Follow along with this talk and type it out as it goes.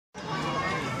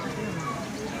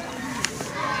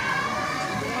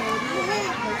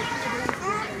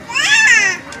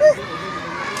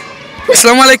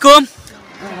আসসালামু আলাইকুম।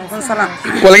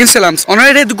 ওয়ালাইকুম সালাম।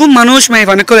 অনারে দুগুম মানুষ মাই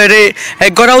ফানে করে রে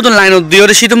এক গড়াও তো লাইন দিও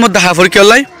রে শীতের মধ্যে হাফর কি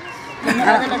হলাই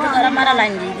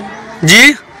জি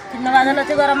 3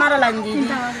 বাজলতে গরম মারা লাইন দি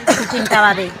 3টা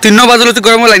বাজে 3 বাজলতে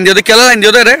গরম লাইন দিও কেলা লাইন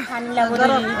দিও রে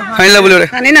ফাইলা বলে রে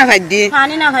পানি না ভাই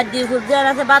দি গুজার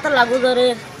আছে বাত লাগু ধরে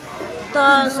তো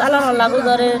সালাম লাগু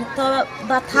ধরে তো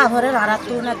বাথা ভরে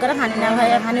রাতু না করে পানি না ভাই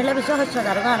পানিলে বেশি হচ্ছে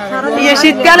ইয়ে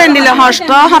শীতকালে দিলে হষ্ট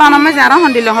হরানমে যারা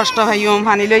হন দিলে হষ্ট হইম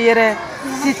পানি লইরে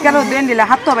শীতকালে দেন দিলে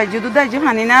হাত তো ভাই যদি দেয় যে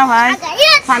পানি না ভাই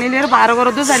পানি লইরে 12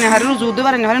 করে দু জানি হারি রুজু দু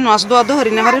বারে না হারি নস দো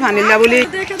হরি না হারি পানি লা বলি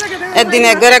একদিন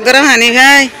একবার পানি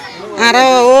ভাই আর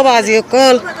ও বাজি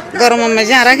কল গরম মে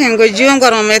যারা খেন গজিও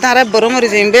গরম মে তারা বড় মরি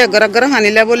যাইবে একবার পানি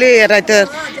লা বলি রাত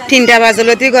 3টা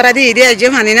বাজলতি গড়া দি দিয়ে যে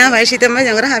পানি না ভাই শীতে মে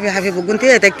জঙ্গরা হাফি হাফি বুগুনতি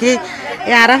দেখি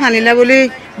ইয়ারা পানি লা বলি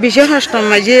বিশেষ কষ্ট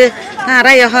মাঝে আর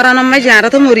হরানম মাঝে আর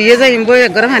তো মরিয়ে যাইব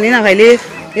একবার পানি না ভাইলে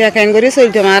কেন করে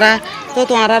চলতে মারা তো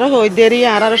তোমার আরো হই দেরি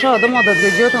আর সহদ মদত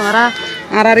গেছিও তোমার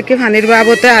আর কি পানির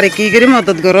বাবতে আর কি করে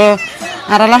মদত করো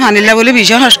আর পানিলা বলি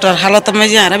বিশেষ কষ্টর হালত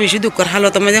মাঝে আর বেশি দুঃখর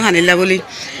হালত মাঝে পানিলা বলি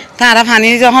তারা পানি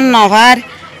যখন নভার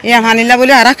পানিলা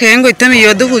বলি আর খেয়ে গইতাম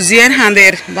ইয়দু খুঁজিয়ে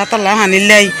হাঁদের বা তলা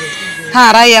পানিলাই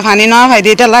হারা পানি না ভাই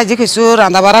দিয়ে তেলা যে কিছু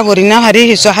রাঁধা বাড়া করি না ভারি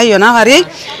কিছু খাইও না ভারি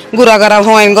গুড়া গাড়া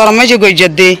হয় গরমে যে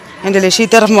গইজার দি দিলে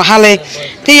শীতের হালে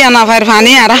ঠিক না ভাই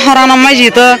পানি আর হরানমাই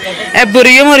যেত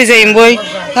বুড়িও মরি যাইম বই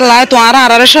তাহলে তোমার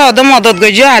আর সহদ মদত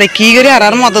গইজ আর কি করে আর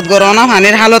মদত করো না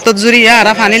পানির হালতত জুড়ি আর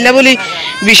পানিলে বলি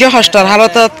বিশেষ কষ্টর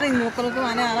হালতত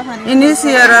ইনি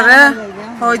সিয়ারে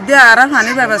হইদে আর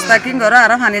পানির ব্যবস্থা কি করো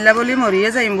আর পানিলা বলি মরিয়ে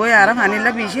যাইম বই আর পানিলা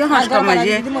বেশি কষ্ট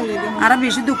মাঝে আর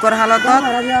বেশি দুঃখর হালতত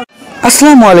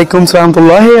Assalamu alaikum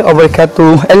warahmatullahi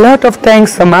wabarakatuh. A lot of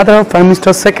thanks to Mother of Prime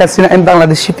Minister Sheikh Hasina and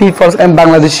Bangladeshi people and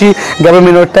Bangladeshi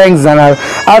government thanks জানার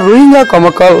আর রোহিঙ্গা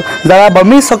কমকল যারা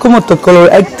বামি সকমতকল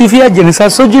অ্যাক্টিভিয়া জেনিসা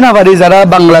সজিনাবাড়ি যারা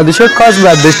বাংলাদেশের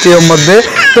কসবা দেশটির মধ্যে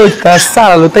তৈতা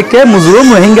সারালো থেকে মুজলুম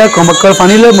রোহিঙ্গা কমকল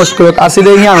ফানিলে মুশকিলত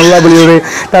আসিলে ইয়ানুল্লাহ বলিরে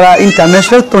তারা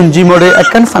ইন্টারন্যাশনাল তঞ্জিমরে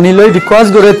একখান ফানিলৈ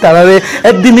রিকোয়েস্ট করে তারারে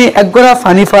একদিনে একগড়া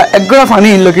ফানি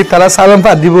ইনলকি তারা সালাম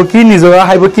পা দিব কি নিজরা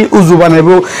হাইব কি উজু বানাইব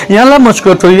ইয়ানলা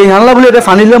মুশকিল তৈরি ইয়ানলা বলে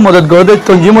ফানিলে মদত করে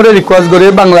তঞ্জিমরে রিকোয়েস্ট করে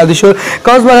বাংলাদেশের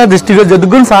কক্সবাজার ডিস্ট্রিক্টের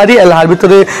যতগুণ ফারি এলাহার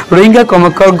ভিতরে রোহিঙ্গা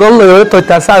কমকল গল লয়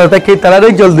তৈতা সারাটা কি তারারে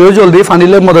জলদি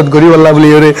ফানিলে মদত করি বল্লা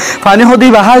বলিরে ফানি হদি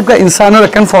বাহার ইনসানের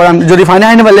একখান ফরান যদি ফানি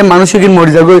আইনে পারলে মানুষ কি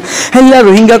মরি যাবে হেলা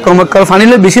রোহিঙ্গা কমকল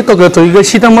ফানিলে বেশি তকলে তৈরি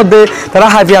শীতের মধ্যে তারা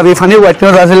হাফি ফানি ওয়াইটন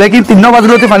আছে লেকিন 3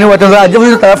 বাজলতে ফানি ওয়াইটন আজ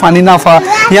পর্যন্ত তারা ফানি না ফা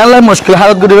ইয়ানলা মুশকিল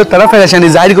হালত করে তারা ফেরেশানি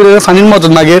জাহির করে ফানির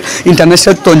মদত মাগে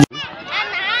ইন্টারন্যাশনাল তঞ্জি।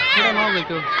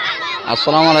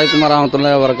 আসসালামু আলাইকুম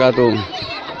রহমতুল্লাহ বরকাতু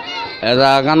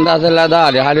এজা গান্দা আছে লাদা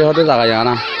আলিহালি হতে জায়গা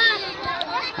জানা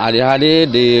আলিহালি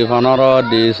দি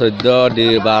 15 দি 14 দি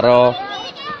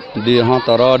 12 দি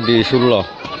 17 দি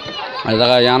 16 এই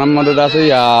জায়গা ইয়ানার মধ্যে আছে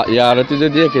ইয়ার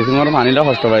যদি কিছুমার পানিটা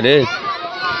কষ্ট পাই দে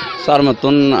সার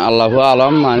মতন আল্লাহু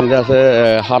আলম মানি আছে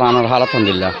হরানোর হালত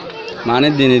দিল্লা মানে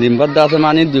দিন বাদ আছে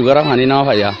মানে দুগরা পানি নাও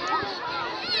ভাইয়া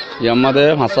ইয়ার মধ্যে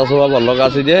হাসা সোয়া বল্লক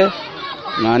আছে যে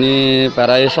মানে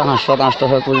প্রায়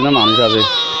 700-800 পর্যন্ত মানুষ আছে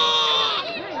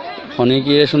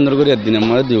অনেকে সুন্দর করে একদিনের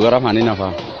মধ্যে দুগরা পানি না পা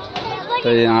তো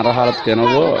আর হালত কেন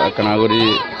কেনা করি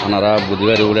ওনারা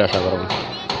বুঝিবারি বলে আশা করবো।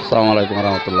 আসসালামু আলাইকুম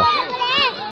রহমতুল্লাহ।